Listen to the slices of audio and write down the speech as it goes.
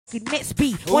next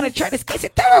beat. Wanna try this case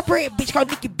of thoroughbred bitch called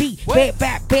Nikki B. Bad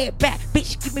back,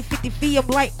 bitch, give me 50 feet. I'm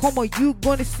like, come on, you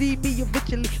gonna see me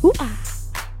eventually. Ooh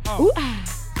ah, ooh ah,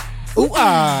 ooh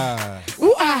ah,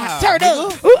 ooh ah, turn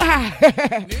up, ooh ah.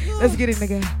 Let's get it,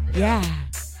 nigga. Yeah.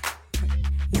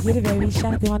 You get it, baby.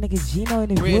 Shout out to my nigga Gino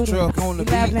in the Red building. truck on the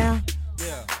beat. Live now.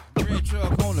 Yeah, red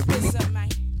truck on the beat. What's up, man?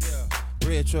 Yeah,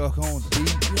 red truck on the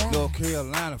beat. Yeah. North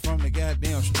Carolina from the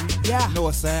goddamn street. Yeah.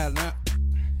 North side now.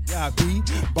 Yeah, be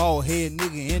bald head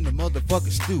nigga in the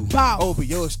motherfucking stew. Ball. Over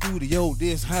your studio,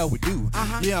 this how we do.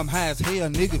 Yeah, I'm high as hell,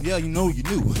 nigga. Yeah, you know you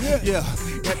knew. Yeah,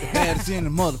 got the baddest in the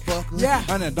motherfucker. Yeah.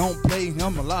 And I don't play.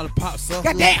 I'm a lot of pop sucker.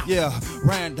 Goddamn. Yeah,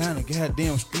 riding down the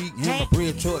goddamn street in my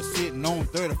bread truck sitting on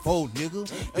 34, nigga.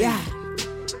 Hey. Yeah.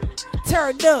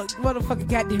 Turn up, motherfucking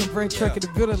goddamn bread truck in the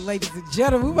building, ladies and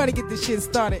gentlemen. We about to get this shit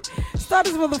started. Start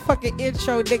this motherfucking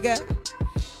intro, nigga.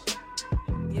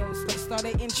 Yo, let's start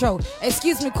that intro.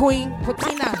 Excuse me, Queen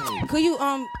Patina. Could you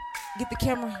get the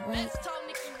camera right? Let's talk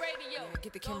Nikki Radio. Yeah,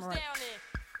 get the camera right. Down in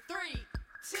 3,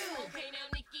 2. Okay, now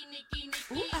Nikki.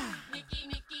 Man,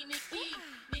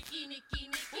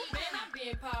 I've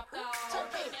been popped off.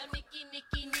 Okay, now Nikki.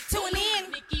 Tune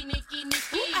in. Nikki. Man,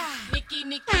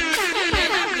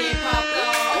 I've been popped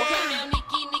off. Okay, now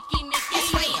Nikki. Yes,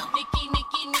 ma'am. Nikki.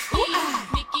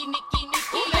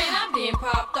 Man, I've been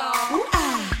popped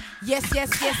off. Yes.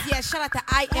 Shout out to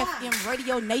IFM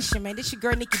Radio Nation, man. This your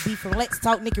girl Nikki B from Let's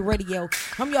Talk Nikki Radio.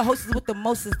 I'm your hostess with the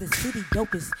mostest, the city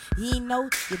dopest. You ain't know,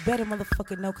 you better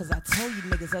motherfucking know, cause I told you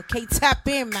niggas, okay? Tap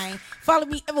in, man. Follow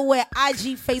me everywhere,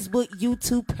 IG, Facebook,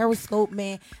 YouTube, Periscope,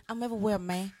 man. I'm everywhere,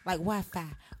 man, like Wi-Fi.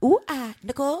 Ooh,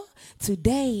 Nicole.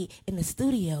 Today in the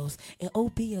studios, in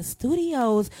OBS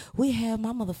Studios, we have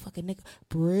my motherfucking nigga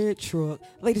bread truck.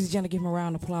 Ladies and gentlemen, give him a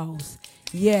round of applause.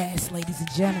 Yes, ladies and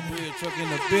gentlemen. Red truck in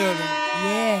the building.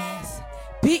 Yes.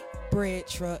 Big bread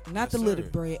truck. Not Yes, the little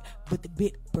sir. bread, but the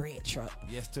big bread truck.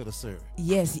 Yes to the sir.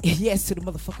 Yes to the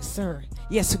motherfucker sir.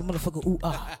 Yes to the motherfucker ooh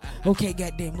ah. Okay,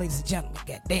 goddamn, ladies and gentlemen,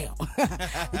 goddamn.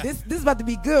 This is about to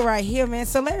be good right here, man.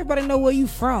 So let everybody know where you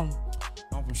from.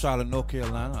 I'm from Charlotte, North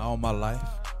Carolina, all my life.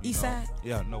 East side?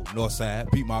 Yeah, no, north side.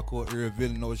 Beat my court,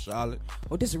 Earville, North Charlotte.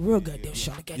 Oh, this is a real goddamn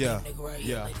Charlotte Yeah, goddamn nigga right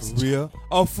here, yeah, ladies for and gentlemen.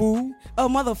 real. A fool. A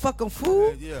motherfucking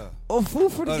fool. Yeah. A fool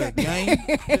for the Of the goddamn.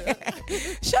 gang.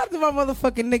 Shout out to my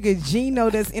motherfucking nigga Gino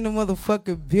that's in the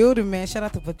motherfucking building, man. Shout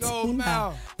out to Go Patina.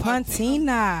 now.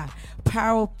 Pantina.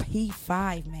 Power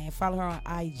P5, man. Follow her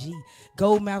on IG.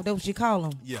 Gold mouth, that's what you call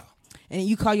him. Yeah. And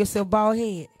you call yourself bald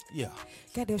head. Yeah.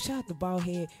 Goddamn, shout out to bald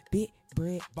head, big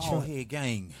bread Bald truck. head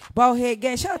gang. Bald head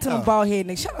gang. Shout out to them Yeah. bald head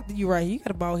niggas. Shout out to you right here. You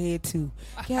got a bald head too.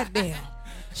 Goddamn.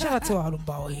 Shout out to all them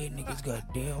bald head niggas.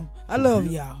 Goddamn. I love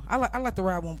y'all. I like to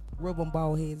rub on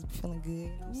bald heads. Feeling good. You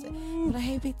know what I'm saying? Like,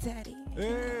 hey, Big Daddy.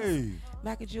 Hey.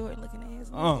 Michael Jordan looking ass.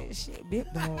 That shit.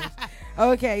 Big balls.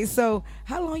 Okay, so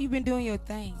how long you been doing your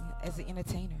thing as an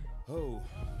entertainer? Oh,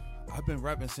 I've been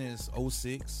rapping since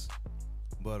 06.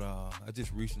 But I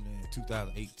just recently, in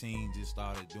 2018, just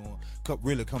started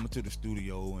really coming to the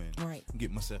studio and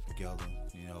get myself together,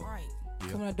 you know. Right.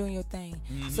 Yeah. Coming out doing your thing.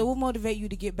 Mm-hmm. So what motivate you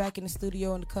to get back in the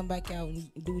studio and to come back out and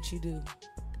do what you do?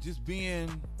 Just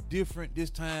being different this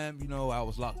time, you know, I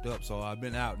was locked up, so I've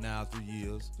been out now 3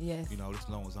 years. Yes. You know, this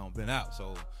long as I've been out.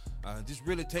 So just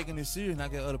really taking this serious, and I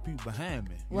got other people behind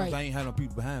me. You know what I'm saying? I ain't had no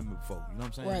people behind me before. You know what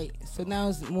I'm saying? Right. So now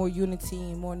it's more unity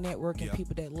and more networking, Yeah.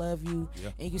 people that love you, Yeah.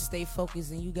 and you stay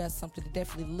focused, and you got something to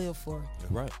definitely live for.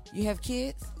 That's right. You have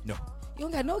kids? No. You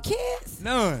don't got no kids?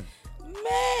 None. Man,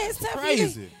 it's time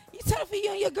Crazy. for you. It's time for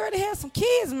you and your girl to have some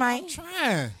kids, man.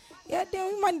 Trying.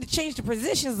 Goddamn, we might need to change the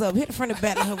positions up. Hit the front of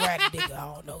back of her right nigga.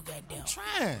 I don't know, goddamn.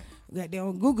 Trying.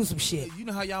 Goddamn, Google some shit. You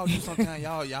know how y'all do sometimes.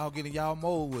 y'all get in y'all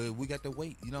mode where we got to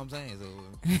wait. You know what I'm saying?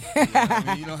 So, I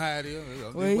mean, you know how it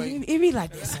is. Well, it be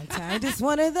like that sometimes. Just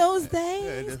one of those days.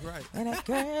 Yeah, that's right. And a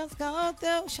girl's gone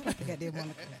through. Shut up, goddamn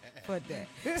woman. Fuck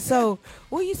that. So,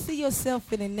 where you see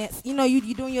yourself in the next? You know,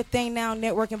 you doing your thing now,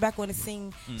 networking back on the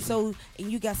scene. So,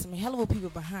 and you got some hell of a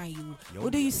people behind you. Yo,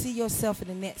 Where do you see yourself in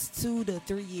the next 2 to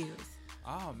 3 years?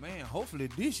 Oh man, hopefully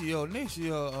this year or next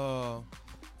year,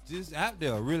 just out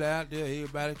there, really out there.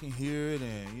 Everybody can hear it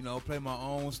and, you know, play my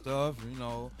own stuff. You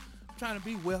know, I'm trying to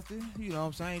be wealthy. You know what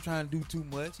I'm saying? I ain't trying to do too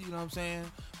much. You know what I'm saying?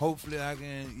 Hopefully I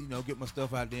can, you know, get my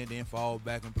stuff out there and then fall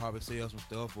back and probably sell some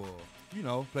stuff or, you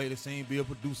know, play the scene, be a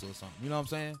producer or something. You know what I'm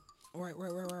saying? Right.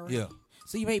 Yeah.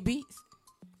 So you make beats?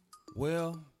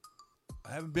 Well,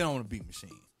 I haven't been on a beat machine.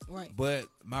 Right. But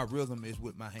my rhythm is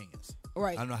with my hands.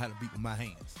 Right. I know how to beat with my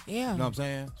hands. Yeah. You know what I'm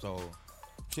saying? So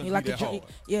Shouldn't like be that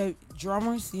hard.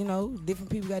 drummers, different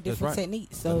people got That's different right.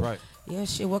 techniques. So That's right. yeah,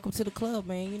 shit, welcome to the club,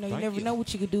 man. You Thank never you. know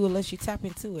what you could do unless you tap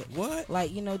into it. What?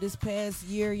 Like, this past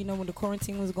year, when the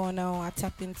quarantine was going on, I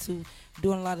tapped into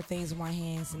doing a lot of things with my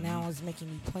hands, and now it's making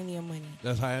me plenty of money.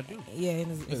 That's how I do. Yeah,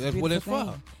 and it's That's a what it's beautiful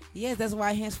for. thing. Yes, that's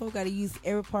why hands folk got to use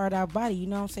every part of our body. You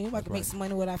know what I'm saying? We about to make right. some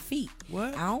money with our feet.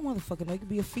 What? I don't motherfucking know. You could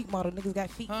be a feet model. Niggas got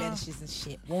feet fetishes and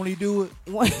shit. Won't he do it?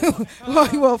 Won't you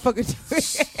motherfucker do it?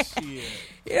 Shit.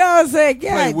 You know what I'm saying?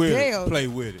 God Play with damn. it. Play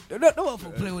with it. No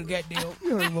motherfucker play with goddamn. You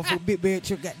know motherfucker big bad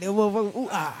trick goddamn motherfucker. Ooh,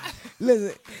 ah.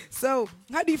 Listen. So,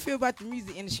 how do you feel about the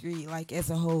music industry, like, as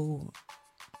a whole?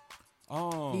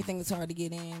 Do you think it's hard to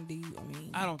get in?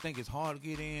 I don't think it's hard to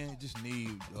get in. You just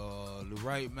need the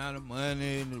right amount of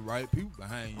money and the right people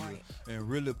behind you, Right. and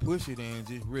really push it and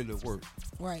just really work.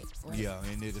 Right. Yeah,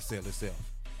 and it'll sell itself.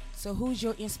 So, who's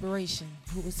your inspiration?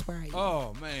 Who inspired you?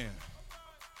 Oh man,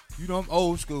 I'm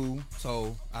old school,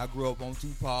 so I grew up on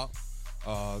Tupac,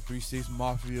 3-6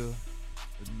 Mafia,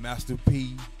 Master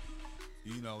P,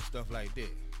 stuff like that.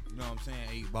 You know what I'm saying?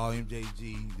 8 Ball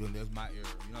MJG, that's my era.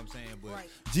 You know what I'm saying? But Right.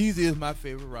 Jeezy is my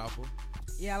favorite rapper,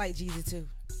 Yeah, I like Jeezy too.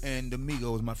 and the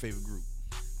Migos is my favorite group.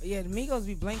 Yeah, the Migos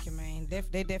be blanking, man.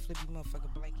 They definitely be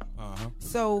motherfucking blanking.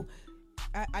 So,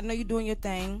 I know you're doing your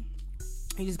thing.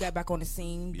 You just got back on the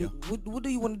scene. Yeah. What do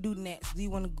you want to do next? Do you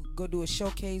want to go do a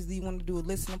showcase? Do you want to do a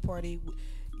listening party?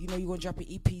 You're going to drop an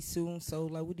EP soon. So,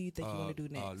 like, what do you think you want to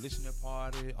do next? Listening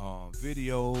party,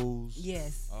 videos.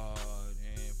 Yes.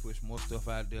 And push more stuff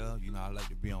out there. I like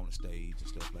to be on the stage and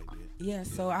stuff like that. Yeah,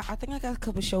 so I think I got a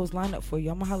couple shows lined up for you.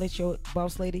 I'm going to holler at your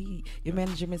boss lady, your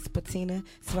manager, Miss Patina,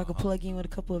 so I can plug in with a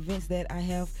couple of events that I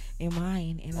have in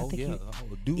mind. And I think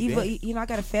do that. I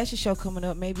got a fashion show coming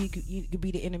up. Maybe you could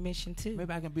be the intermission too.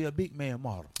 Maybe I can be a big man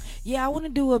model. Yeah, I want to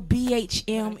do a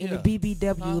BHM in the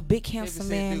BBW, a big handsome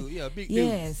man. Dude. Yeah, big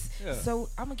Yes. dude. Yeah. So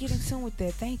I'm going to get in tune with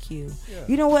that. Thank you. Yeah.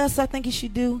 You know what else I think you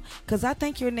should do? Because I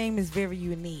think your name is very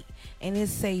unique. And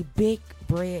it's a Big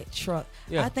Bread Truck.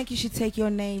 Yeah. I think you should take your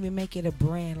name and make it a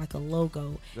brand, like a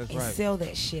logo. That's and right. sell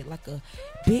that shit like a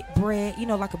big bread,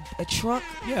 like a truck.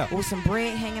 Yeah. With some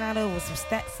bread hanging out of it, with some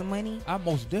stacks of money. I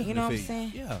most definitely You know what I'm feel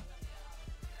saying? Yeah.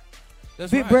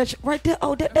 That's Big right. Bread Truck right there.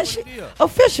 Oh, that That's shit what it is.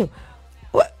 official.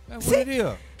 What? That's See? what it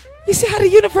is. You see how the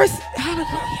universe,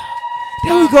 hallelujah.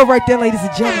 There we go right there, ladies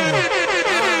and gentlemen.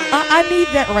 I need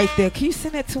that right there. Can you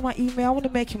send that to my email? I want to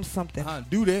make him something.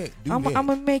 Do that. I'm going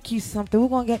to make you something. We're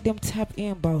going to get them tap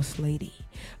in, boss lady.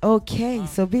 Okay,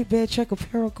 so Big Bad Truck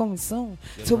Apparel coming soon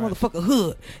to a right. motherfucker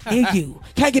hood near you.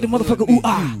 Can I get the motherfucker near ooh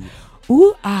ah?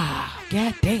 Ooh ah.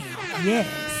 God damn. Yes.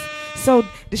 So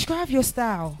describe your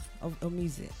style of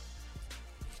music.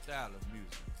 Style of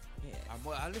music.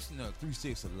 Yeah. I listen to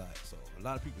 3-6 a lot, so a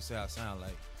lot of people say I sound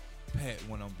like Pat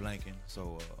when I'm blanking.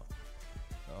 So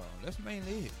that's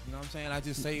mainly it. You know what I'm saying? I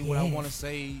just say what I want to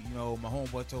say. My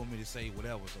homeboy told me to say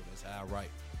whatever, so that's how I write.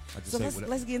 I just So say let's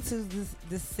whatever. get into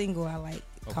this single I like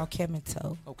called Kevin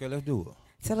Toe. Okay, let's do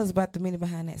it. Tell us about the meaning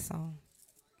behind that song.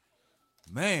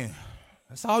 Man,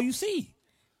 that's all you see.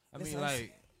 I That's mean, all I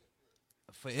like,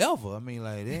 forever. I mean,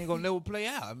 like, they ain't gonna never play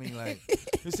out. I mean, like,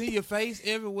 you see your face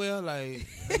everywhere. Like,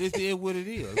 this is what it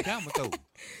is. Camera toe.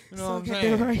 You know what I'm Get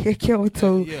saying? that right here, Kevin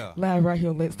Toe. Yeah. Live right here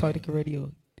on Let's Talk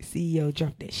NikkiRadio. The CEO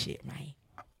dropped that shit, man.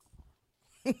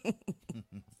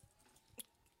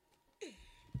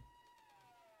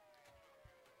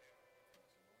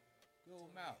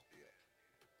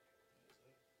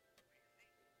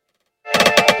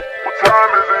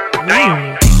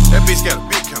 That bitch got a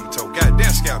big camera toe.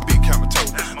 Goddamn, she got a big camera toe.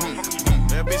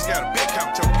 That bitch got a big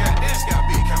camera toe. Goddamn, she got a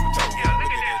big camera toe.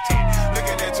 Look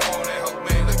at that toe on that hoe,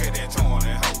 man. Look at that toe on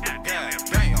that hoe.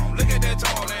 Goddamn, look at that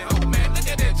toe on that hoe, man. Look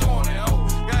at that toe on that hoe.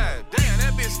 Goddamn,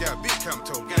 that bitch got a big camera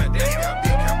toe. Goddamn, she got a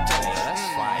big camera toe. That's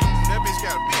fine. That bitch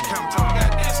got a big camera toe.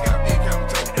 Goddamn, she got a big camera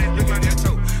toe. Look at that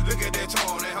toe. Look at that toe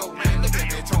on that hoe, man. Look at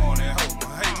that toe on that hoe.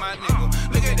 Hey, my nigga.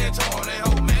 Look at that toe on that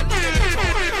hoe, man. Look at that toe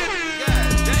on that hoe.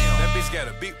 Goddamn, that bitch got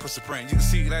a big pussy print. You can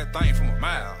see that thing from a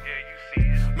mile.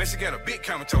 Man, she got a big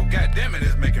camera toe. God damn it,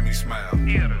 it's making me smile.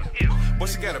 But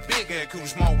she got a big ass cootie,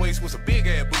 small waist with a big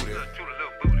ass booty.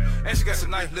 And she got some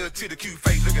nice little titty, cute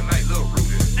face, looking like little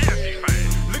Rudy.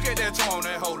 Look at that toe on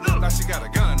that hoe, look like she got a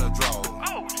gun in her draw.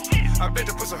 I bet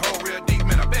the pussy hole real deep,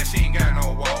 man. I bet she ain't got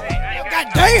no wall. God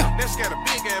damn! That she got a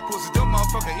big ass pussy, them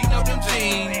motherfucker eating up them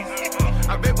jeans.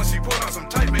 I bet when she put on some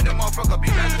tight, man, them motherfucker be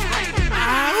like the screen.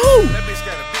 That bitch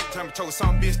got a big camera toe,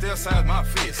 some bitch still size my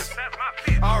fist.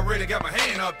 I already got my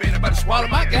hand up in it, about to swallow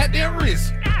my goddamn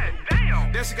wrist.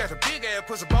 Then she got the big ass,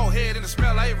 puts a bald head and it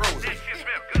smell like roses.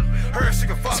 Her she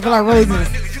can fuck. Smell like roses. My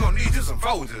nigga, you gon' need you some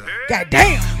Folgers.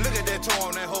 Goddamn. Look at that toe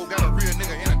on that hoe, got a real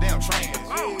nigga in a damn train.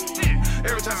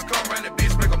 Every time she come around that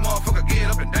bitch, make a motherfucker get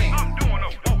up and dance.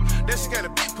 Then she got a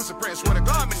big pussy print, swear to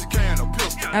God, man, she carrying no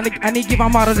pistol. I need to get my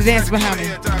model to dance behind me.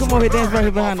 Come over here, dance right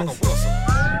here behind us.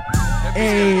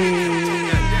 Hey.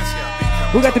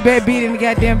 We got the bad beat in the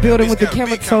goddamn building with the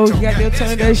camera toe. You goddamn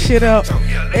turning that shit up.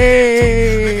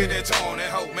 Hey.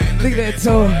 Look at that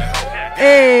toe.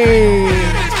 Hey.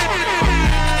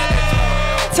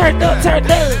 Turn up.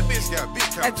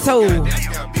 That toe.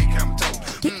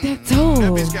 Get that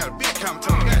toe.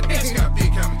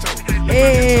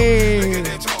 Hey.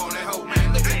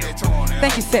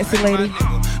 Thank you, sexy lady.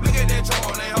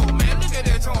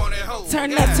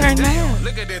 Turn up.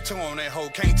 Look at that toe on that hoe.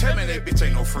 Can't tell me that bitch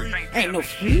ain't no free. Ain't no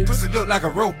free. Pussy look like a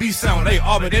roast beef sound. They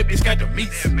all, but that bitch got the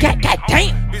meats. God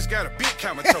damn. Bitch got a big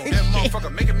camera toe. That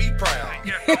motherfucker making me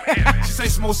proud. She say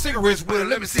smoke cigarettes with her.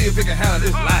 Let me see if it can handle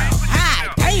this loud.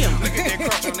 Ah, damn. Look at that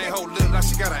crotch on that hoe. Look like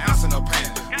she got an ounce in her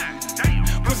pants.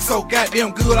 Pussy so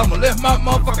goddamn good, I'ma left my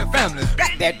motherfucking family.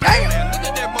 God damn. Look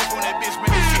at that motherfucker on that bitch, man.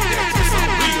 This shit that just so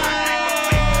real.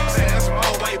 Say that's some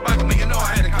old white bike, man. You know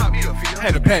I had to cop me a feel. I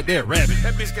had to pat that rabbit.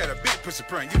 That bitch got a big pussy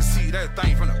print. You can see that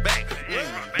thing from the back.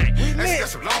 That she got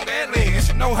some long ass legs.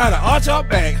 She know how to arch her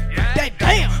back. God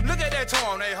damn. Look at that toe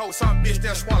on that hoe. Some bitch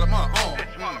that swallow my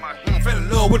arm. Fell in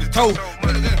love with the toe.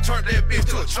 But it done turned that bitch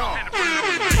to a charm.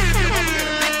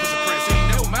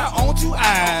 My own two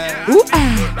eyes. Ooh,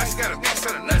 Like she got a big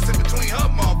set of nuts in between her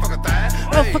motherfucking thighs.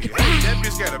 Motherfucking thighs. That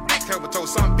bitch got a big camera toe.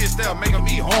 Some bitch that'll make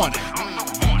me horny.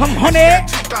 I'm honey.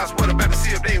 Two thoughts, what about to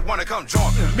see if they wanna come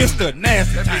join me? Mr.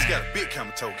 Nasty That bitch Time. got a big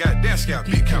camera toe. Goddamn, she got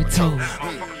a big camera toe.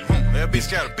 That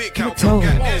bitch got a big camera toe. toe.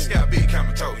 Goddamn, she got a big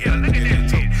camera toe. Yeah, look at that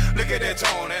toe. Look at that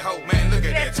toe on that hoe, man. Look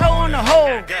at that Toe on the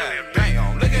hole.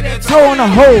 Goddamn, look at that Toe on the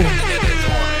hole. Look at that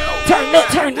toe on that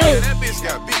hoe. Turn up. That bitch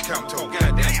got a big camera toe.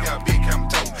 Goddamn, she got a big camera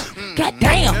toe. God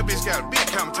damn. That bitch got a big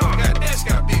camera toe. Goddamn, she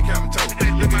got a big camera toe.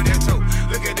 Look at that toe.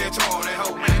 Look at that toe on that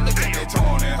hoe, man. Look at that toe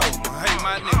on that hoe. Hey,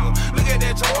 my nigga. Look at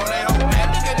that toe on that hoe, man.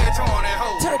 Look at that toe on that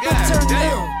hoe. Turn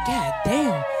up. God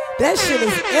damn. That shit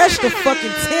is extra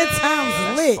fucking 10 times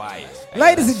lit.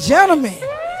 Ladies and gentlemen,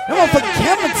 that motherfucking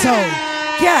camera toe.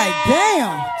 God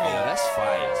damn. That's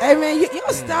fire. Hey man, your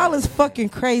style is fucking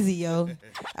crazy, yo.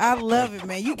 I love it,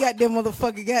 man. You got them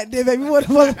motherfucker, goddamn, baby, what a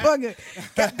motherfucker.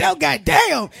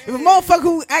 Goddamn. If a motherfucker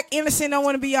who act innocent don't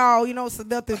want to be all,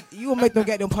 seductive, you gonna make them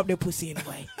goddamn pop their pussy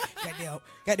anyway.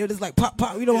 Goddamn, just like pop.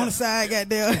 We don't want to side,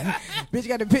 goddamn. Bitch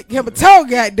got to pick him a toe,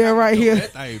 goddamn, right here.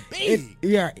 That thing big.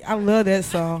 Yeah, I love that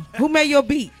song. Who made your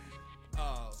beat?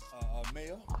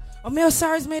 Mel. Oh, Mel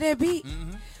Cyrus made that beat.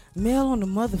 Mm-hmm. Mel on the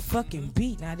motherfucking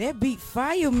beat. Now that beat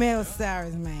fire, Mel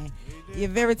Cyrus, man. You're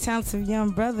a very talented young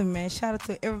brother, man. Shout out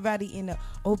to everybody in the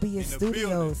OBS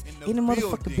studios, building, in the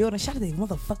motherfucking building. Shout out to the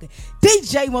motherfucking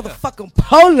DJ motherfucking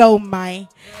Polo, man.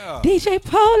 Yeah. DJ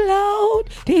Polo.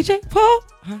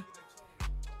 Huh?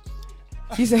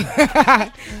 You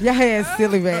said, your hair is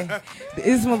silly, man.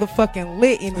 It's motherfucking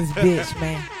lit in this bitch,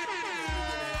 man.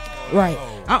 Right.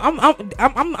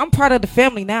 I'm part of the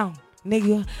family now.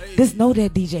 Nigga, just know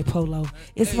that DJ Polo.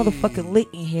 It's motherfucking lit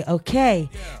in here, okay?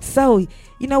 So,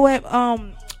 you know what?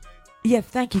 Yeah,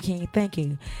 thank you, King. Thank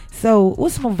you. So,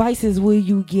 what some advices will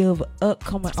you give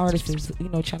upcoming artists,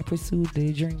 trying to pursue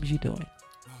the dreams you're doing?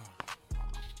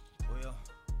 Well,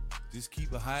 just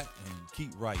keep it hot and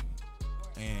keep writing.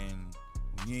 And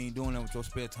when you ain't doing that with your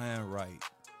spare time, write.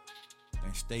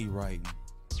 And stay writing.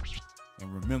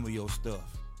 And remember your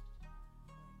stuff.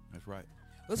 That's right.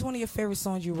 What's one of your favorite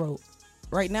songs you wrote?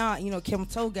 Right now, Kim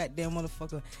Toe, goddamn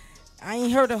motherfucker. I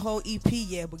ain't heard the whole EP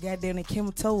yet, but goddamn, the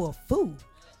Kim Toe a fool.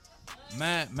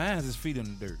 Mine's is Feet in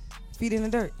the Dirt. Feet in the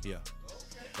Dirt. Yeah.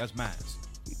 That's mine.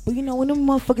 But when them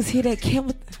motherfuckers hear that Kim,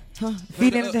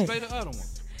 Feet in the Dirt. Play the other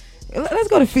one. Let's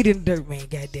go to Feet in the Dirt, man.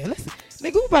 Goddamn.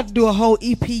 Nigga, we about to do a whole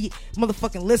EP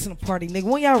motherfucking listener party, nigga.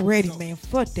 When y'all ready, man?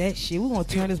 Fuck that shit. We gonna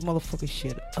turn this motherfucking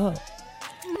shit up.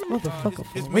 Motherfucker,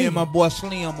 It's for me real. and my boy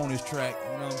Slim on this track.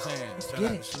 You know what I'm saying? Shout get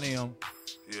out it. to Slim.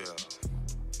 Yeah.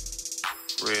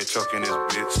 Red Chuck in this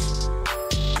bitch.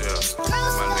 Yeah.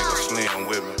 My nigga Slim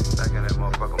with me. Back in that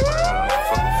motherfucking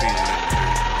feet.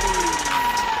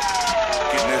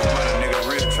 Getting this money, nigga,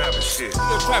 real trapping shit.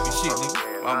 Real trappy shit,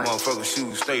 nigga. My motherfucking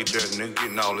shoes stay dirty, nigga,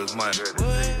 getting all this money.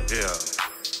 Yeah.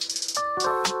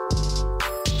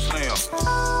 Slim,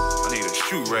 I need a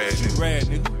shoe rag, nigga. Rad,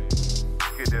 nigga.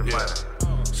 Get this money.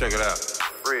 Check it out.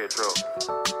 Red truck.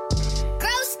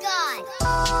 Gross guy.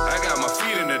 I got my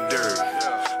feet in the dirt.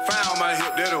 Found my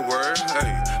hip, that a word. Hey,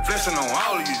 flexing on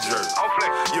all of you jerks.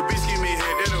 Your bitch give me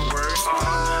head, that a word.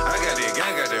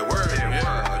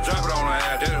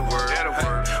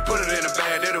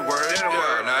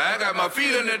 my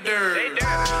feet in the dirt.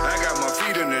 I got my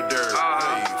feet in the dirt.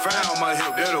 Hey, found my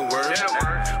hip, that'll work.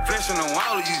 Flexing on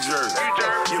all of you jerks.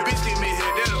 Your bitch give me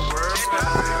head, that'll work.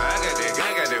 I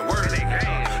got that work.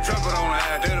 Drop it on the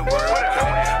eye, that'll work.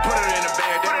 Put it in the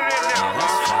bag, that'll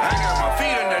work. I got my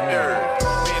feet in the dirt.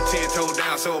 Been 10 toes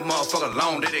down, so a motherfucker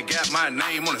long that it got my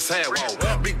name on the sidewalk.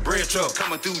 Big bread truck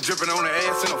coming through, dripping on the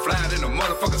ass and I'm flying in the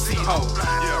motherfucker seahole.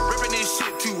 Yeah, ripping this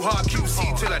shit too hard,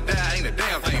 QC till I die, ain't a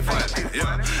damn thing funny.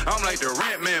 Yeah, I'm like the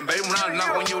rent man, baby. When I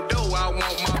knock on your door, I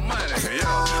want my money. Yeah,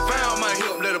 found my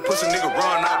hip, let a pussy nigga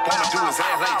run up on him, do his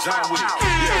ass like John Wick.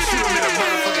 Yeah, shoot him in the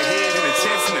motherfucking head, in the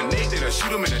chest, in the neck, then I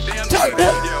shoot him in the damn neck.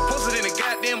 Yeah, posted in the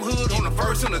goddamn hood on the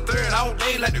first and the third, all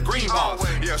day like the green balls.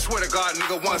 Yeah, swear to God,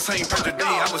 nigga, one St. Patrick's Day,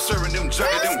 I was serving them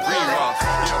junkie, them green balls.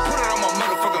 Yeah, put it on my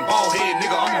motherfucking bald head,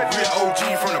 nigga. I'm a real OG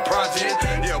from the project.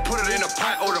 Yeah, put it in the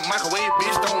pot or the microwave,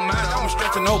 bitch, don't matter. I'm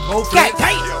stretching no both legs.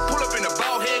 Yeah, pull up in the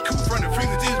bald head, cool from the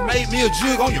freezer, just made me a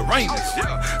jig on your Uranus.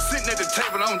 Yeah, sitting at the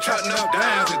table, I'm chopping up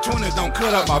dimes and 20s don't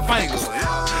cut up my fingers. Yeah,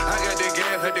 I got that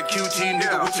gas, had the QT,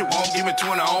 nigga, what you want? Give me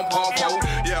 20 on pump.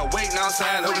 Yeah, waiting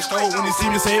outside of the store when you see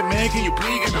me say, man, can you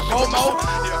please give me 4 more?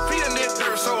 Yeah, feeding that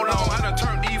dirt so long, I done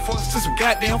turned these fuckers to some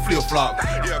goddamn flip-flop.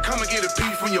 Yeah, come and get a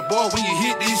piece from your boy when you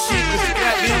hit this shit with some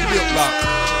goddamn flip-flop.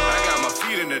 I got my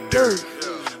feet in the dirt.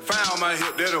 Found my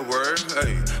hip, that'll work.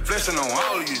 Hey, flexing on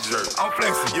all of you jerks. I'm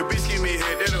flexing. Your bitch give me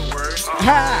head, that'll work.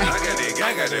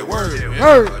 I got that word.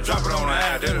 Yeah. Drop it on the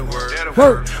eye, that'll work.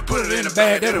 Put it in the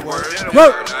bag, that'll work.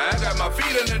 I got my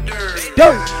feet in the dirt.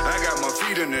 I got my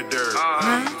feet in the dirt.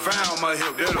 Found my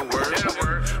hip, that'll work.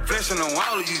 Flexing on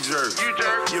all of you jerks.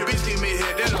 Your bitch give me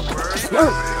head, that'll work.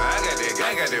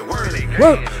 I got that word.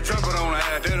 Drop it on the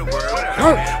eye, that'll work.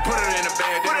 Put it in the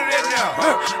bag, that'll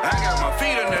work. I got my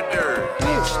feet in the dirt.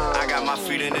 I got my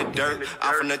feet in the dirt,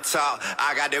 I'm from the top,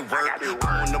 I got that work,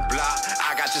 I'm on the block,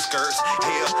 I got your skirts,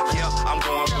 hell, yeah, I'm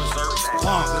going berserk,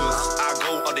 I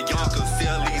go up the Yonkers,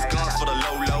 sell these guns for the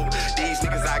low, these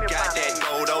niggas I got that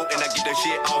dodo, and I get that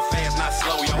shit off fast, not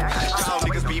slow, yo, y'all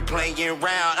niggas be playing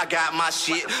round, I got my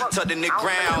shit tucked in the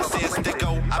ground, since the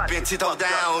go, I been tiptoed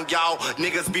down, y'all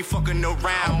niggas be fucking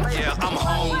around, yeah, I'm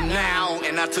home now,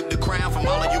 and I took the crown from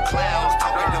all of you clowns,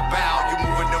 talking about you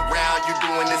moving around, you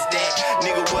doing this, that,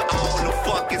 nigga, with all the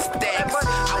fucking stacks.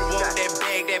 I want that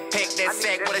bag, that pack, that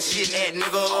sack, where the shit at,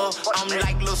 nigga? I'm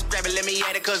like Lil Scrappy, let me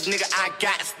at it, cause nigga, I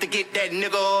got to get that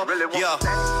nigga. Yeah,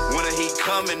 when he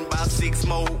coming about 6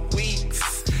 more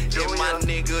weeks. Yeah, my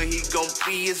nigga, he gon'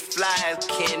 be as fly as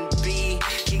can be.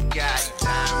 He got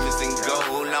diamonds and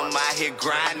gold, I'm out here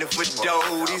grinding for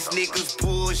dough. These niggas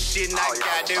bullshitting, I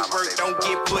got that work, don't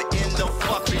get put in the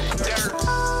fucking dirt.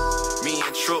 Me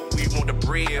and Truck, we want the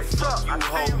bread, fuck you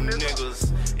hoe niggas.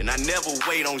 And I never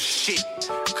wait on shit,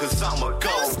 cause I'm a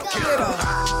gold killer.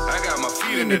 I got my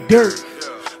feet in the dirt.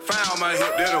 Found my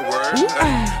hip, that'll work.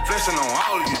 Flexing on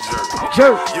all of you jerks.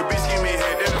 Your bitch give me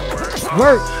head, that'll work.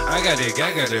 I got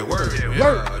that word.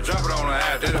 Yeah. Drop it on the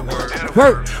eye, that'll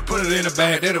work. Put it in the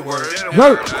bag, that'll work.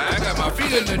 I got my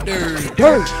feet in the dirt.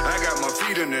 I got my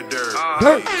feet in the dirt. Found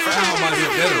my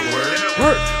hip, that'll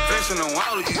work. Flexing on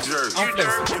all of you jerks. I'm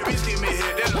flexing. Your bitch give me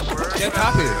head, that'll work. That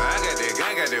top here.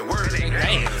 I got that word.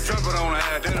 Drop it on the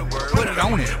eye, that'll work. Put it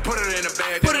on it. Put it in the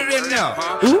bag. Put it in there.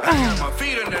 I got my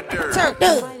feet in the dirt. Turn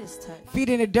up. Feet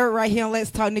in the dirt right here on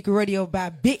Let's Talk Nikki Radio by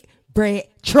Big Bread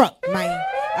Truck, man.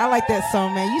 I like that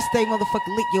song, man. You stay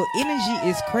motherfucking lit. Your energy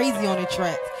is crazy on the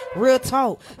tracks. Real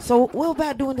talk. So what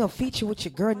about doing a feature with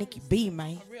your girl Nikki B,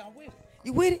 man?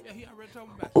 You with it?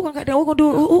 We're gonna do it.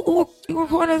 We're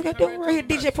gonna do it right here,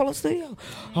 DJ Polo Studio.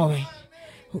 Oh man.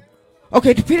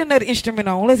 Okay, to put another instrument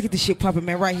on, let's get this shit popping,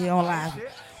 man, right here on live.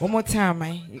 One more time,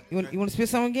 man. You want to spit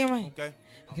something again, man?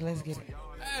 Okay, let's get it.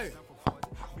 Hey,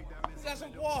 is that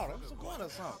some water? Some water or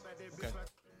something? Okay.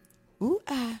 Ooh,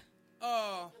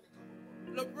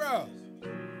 Look, bro.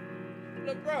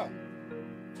 What's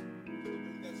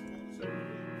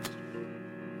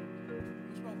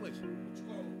wrong with you?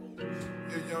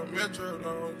 If young Metro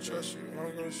don't trust you,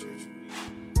 I'm gonna shoot you.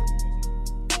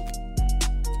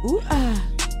 Ooh,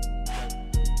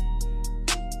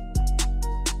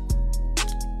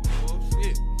 Oh,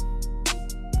 shit.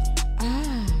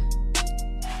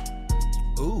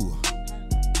 Ooh. Ooh.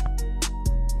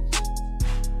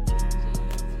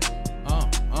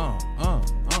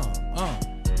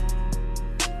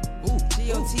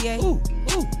 G-O-T-A.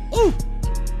 Ooh.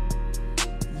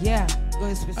 Yeah. Go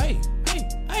ahead, spit. Hey.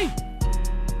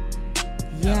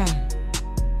 Yeah.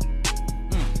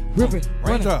 Rip it.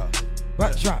 Rain drop.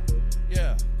 Rock drop.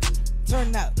 Yeah.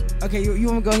 Turn up. Okay, you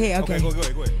want to go ahead? Okay. Go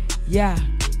ahead. Yeah.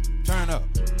 Turn up.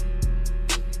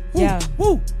 Yeah.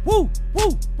 Woo.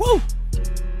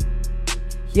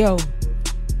 Yo,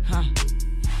 huh?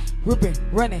 Ripping,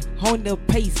 running, on the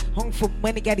pace. Home for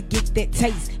money, gotta get that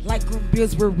taste. Like green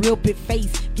bills with real big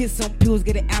face. Get some pills,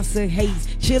 get an ounce of haze.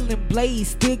 Chillin' blaze,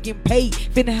 still getting paid.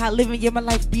 Finna high living, yeah, my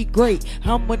life be great.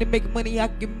 How money make money I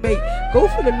can make. Go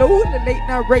for the low and the late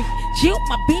night rate. Chill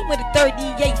my beam with a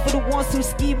 38 for the ones who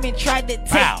scheme and try to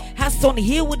take. House on the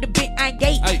hill with the big iron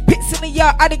gate. Pits in the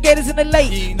yard, alligators in the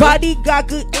lake. Bodyguard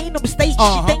good, ain't no mistake.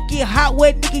 She think you hot,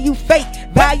 what nigga you fake.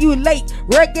 Violate,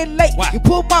 regulate. You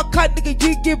pull my car, nigga,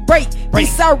 you get break.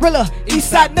 Eastside Rilla,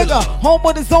 Eastside nigga. Home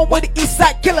on the zone with the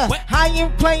Eastside killer. I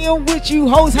ain't playing with you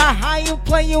hoes, I ain't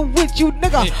playing with you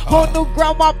nigga. On the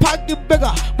ground, my pocket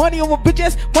bigger. Money over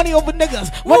bitches, money over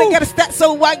niggas. Money got a stat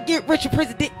so I get rich.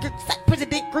 President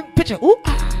green picture. Ooh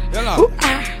ah, ooh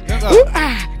ah, ooh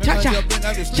ah. Cha cha,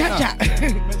 cha cha.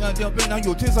 Make jump in on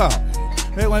your tits out.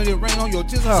 Make one get rain on your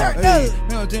tits out. Hey,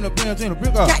 me on tin the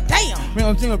brick out. Goddamn. Me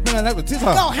on tin the like the tits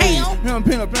out. Go ham. Me on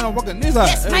pin the walking this out.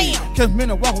 Yes, ma'am. Catch me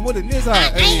walking with the this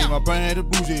out. Hey, my brain the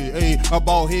bougie. Hey, my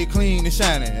bald head clean and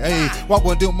shining. Hey, walk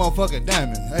with them motherfucking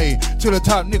diamonds. Hey, to the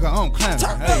top, nigga, I'm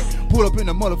climbing. Hey, pull up in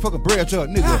the motherfucking bread truck,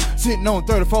 nigga. Sitting on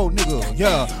 34, nigga.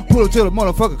 Yeah, pull up to the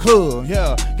motherfucking club.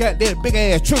 Yeah, got that big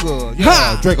ass trigger.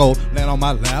 Yeah, Draco land on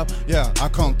my lap. Yeah, I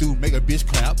come through, make a bitch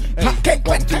clap. Hey,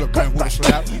 walking through the bank with a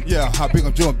slap. Yeah, how big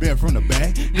I'm doing bent from the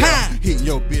back. Yeah, hitting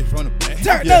your bitch from the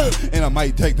back. Yeah, and I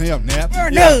might take them nap.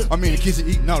 Yeah, I'm in the kitchen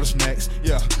eating all the snacks.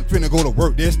 Yeah, finna go to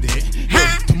work, that's that.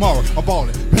 Yeah, tomorrow I'm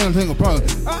balling.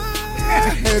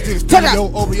 Head to the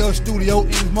studio, over your studio in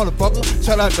this motherfucker.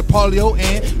 Shout out to Paulio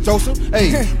and Joseph.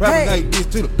 Hey, rapping like this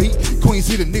to the beat. Queen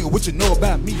City nigga, what you know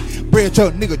about me? Bread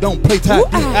truck nigga, don't play top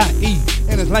D-I-E.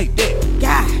 And it's like that.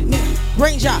 God, nigga,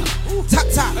 green job, top,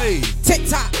 hey,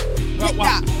 TikTok, hip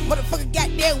hop, motherfucker got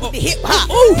there with the hip hop.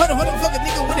 Motherfucker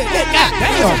nigga with the hip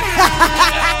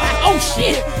hop. Oh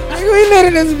shit. We lit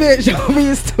in this bitch. I'm in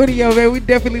the studio, man. We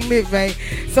definitely lit, man.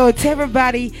 So tell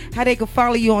everybody how they can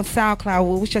follow you on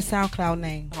SoundCloud. What's your SoundCloud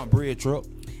name? I'm Bread Truck.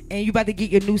 And you about to get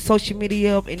your new social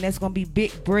media up, and that's gonna be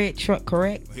Big Bread Truck,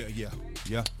 correct?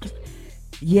 Yeah.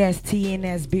 Yes,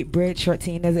 TNS, Big Bread Truck,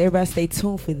 TNS. Everybody stay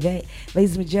tuned for that.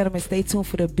 Ladies and gentlemen, stay tuned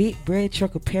for the Big Bread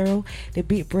Truck apparel, the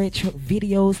Big Bread Truck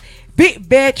videos, Big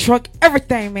Bread Truck,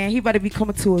 everything, man. He about to be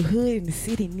coming to a hood in the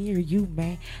city near you,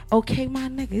 man. Okay, my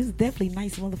nigga, it's definitely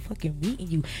nice motherfucking meeting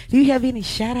you. Do you have any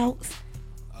shout-outs?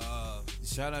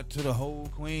 Shout out to the whole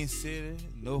Queen City,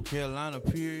 North Carolina,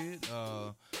 period.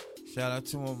 Shout out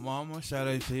to my mama. Shout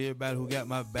out to everybody who got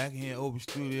my back here in Open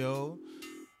Studio.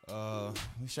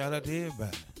 Shout out to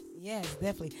everybody. Yes,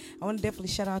 definitely. I want to definitely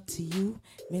shout out to you,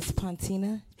 Miss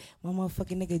Pontina, my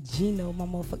motherfucking nigga Gino, my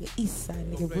motherfucking East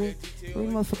Side nigga, real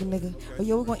motherfucking nigga. Oh,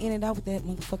 yo, we're going to end it out with that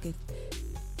motherfucking,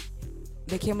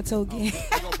 that camera toe again.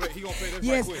 He gonna play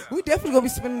yes, right we definitely going to be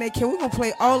spinning that camera. We're going to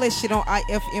play all that shit on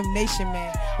IFM Nation,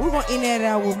 man. We're going to end that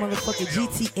out with motherfucking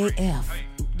GTAF.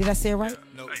 Did I say it right?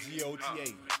 No,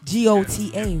 G-O-T-A.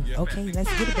 G-O-T-A. Okay, let's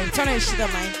get it, baby. Turn that shit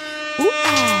up, man.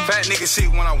 Fat nigga shit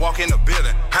when I walk in the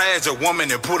building. High as a woman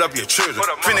and put up your children.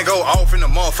 Finna go off in the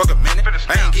motherfucking minute.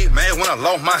 I ain't get mad when I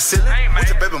lost my ceiling. With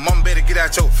your baby mama better get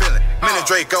out your feeling. Minute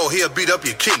Draco, he'll beat up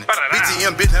your kidney.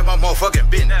 BTM bitch have my motherfucking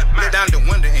business. Let down the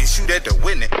window and shoot at the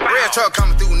witness. Red truck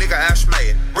coming through, nigga, I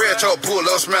smash. Red truck pull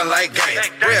up, smell like gas.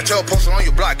 Red truck posted on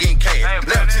your block getting cash.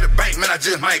 Left to the bank, man, I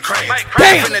just might crash. What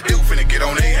you finna do? Finna get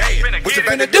on their ass. What you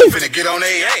finna do? Finna get on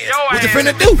their ass. What you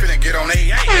finna do? Finna get on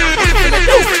their ass. What you finna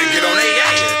do? Finna get on their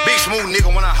ass. Big smooth nigga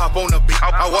when I hop on the beat.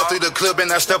 I walk through the club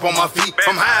and I step on my feet.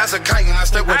 I'm high as a kite and I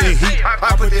step with the heat.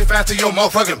 I put it fast to your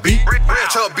motherfucking beat. Red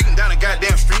truck beating down the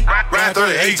goddamn street. Ride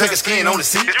 38, take a skin on the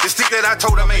seat. The stick that I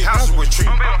told I made houses with tree.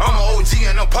 I'm an OG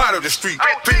and I'm part of the street.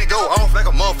 Finna go off like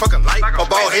a motherfucking light. My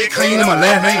bald head clean and my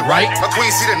last name right. My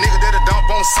queen see the nigga that'll dump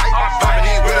on sight. Popping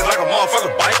these wheels like a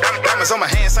motherfucking bike. Diamonds on my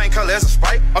hands, same color as a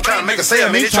sprite. I'm trying to make a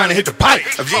sale, man, trying to hit the pipe.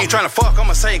 If you ain't trying to fuck,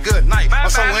 I'ma say good night. I'm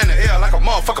somewhere in the air like a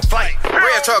motherfucking flight.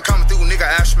 Red truck coming through, nigga,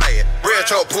 I smash. Red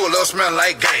truck pull up, smell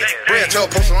like gas. Red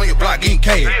truck posted on your block getting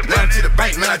cash. Left to the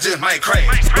bank, man, I just might crash.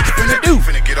 What you finna do?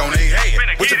 Finna get on their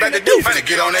ass. What you about to do? Finna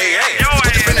get on their ass.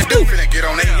 What you finna do? Finna get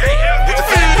on their ass. What you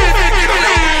finna do? Finna get on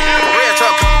their ass. Red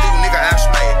truck coming through, nigga, I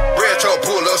smash. Red truck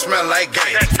pull up, smell like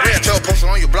gas. Red truck posted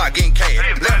on your block getting cash.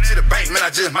 Left to the bank, man, I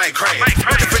just might crash.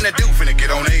 What you finna do? Finna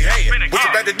get on their ass. What you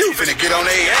about to do? Finna get on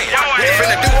their ass. What you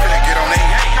finna do? Finna get on their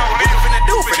ass. What you finna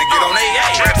do? Finna get on their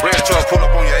ass. Red truck pull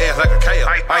up on your ass like a kale.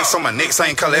 Ice on my neck,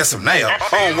 same color as some nail. I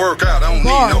don't work out, I don't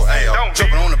need no ale.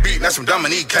 Jumping on the beat, that's some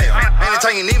Dominique Kale.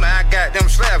 Anytime you need me, I got them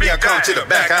slab. Yeah, I come to the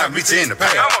back, I'll meet you in the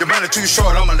pail. The money too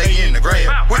short, I'ma lay you in the grave.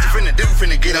 What you finna do?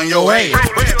 Finna get on your ass.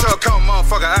 Red truck come,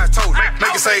 motherfucker, I told you.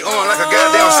 Make it say on like a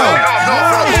goddamn soul. You know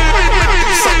I'm finna walk like a man, do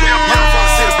something. Young from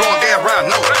the city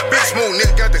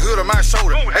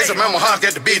man, my heart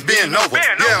got the bitch bend over.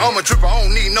 Yeah, I'm a dripper, I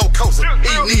don't need no coaster.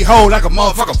 Eat knee hole like a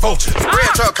motherfucking vulture.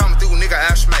 Red truck coming through, nigga,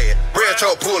 I smash. Red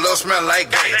truck pull up, smell like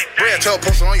gas. Red truck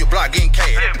posted on your block, getting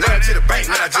cash. Let to the bank,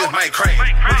 man, I just might crash.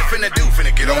 What you finna do?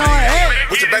 Finna get on that.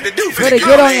 What you about to do? Finna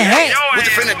get on that. What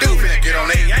you finna do? Finna get on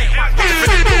that. What you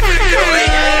finna do? Finna get on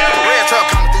that. Red truck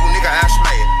coming through, nigga, I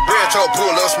smash. Red truck pull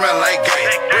up, smell like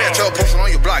gas. Red truck posted on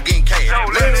your block, getting cash.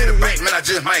 Let to the bank, man, I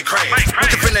just might crash.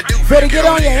 What you finna do? Finna get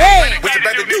on your head. What you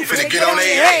about to do? Finna get on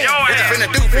that. What you finna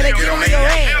do? Finna get on that.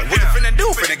 What you finna do?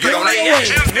 Finna get on that.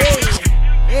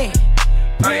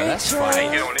 That's funny.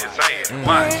 Get on this ass.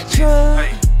 Red truck.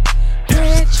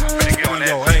 Red truck. Finna get on that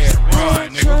ass. Run,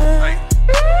 nigga.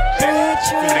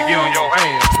 Finna get on your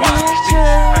ass.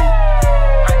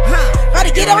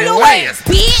 Gotta get on your ass,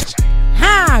 bitch.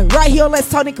 Hi, right here on Let's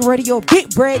Talk Nikki Radio. Big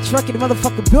Bread Truck in the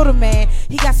motherfucking building, man.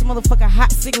 He got some motherfucking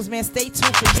hot singles, man. Stay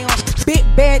tuned for him. Big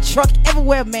Bad Truck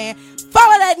everywhere, man.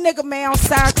 Follow that nigga, man, on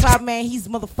SoundCloud, man. He's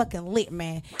motherfucking lit,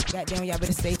 man. Goddamn, y'all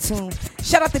better stay tuned.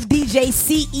 Shout out to DJ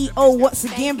CEO once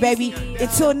again, baby.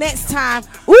 Until next time.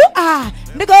 Ooh,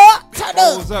 nigga, turn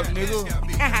up. What's up,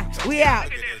 nigga? We out.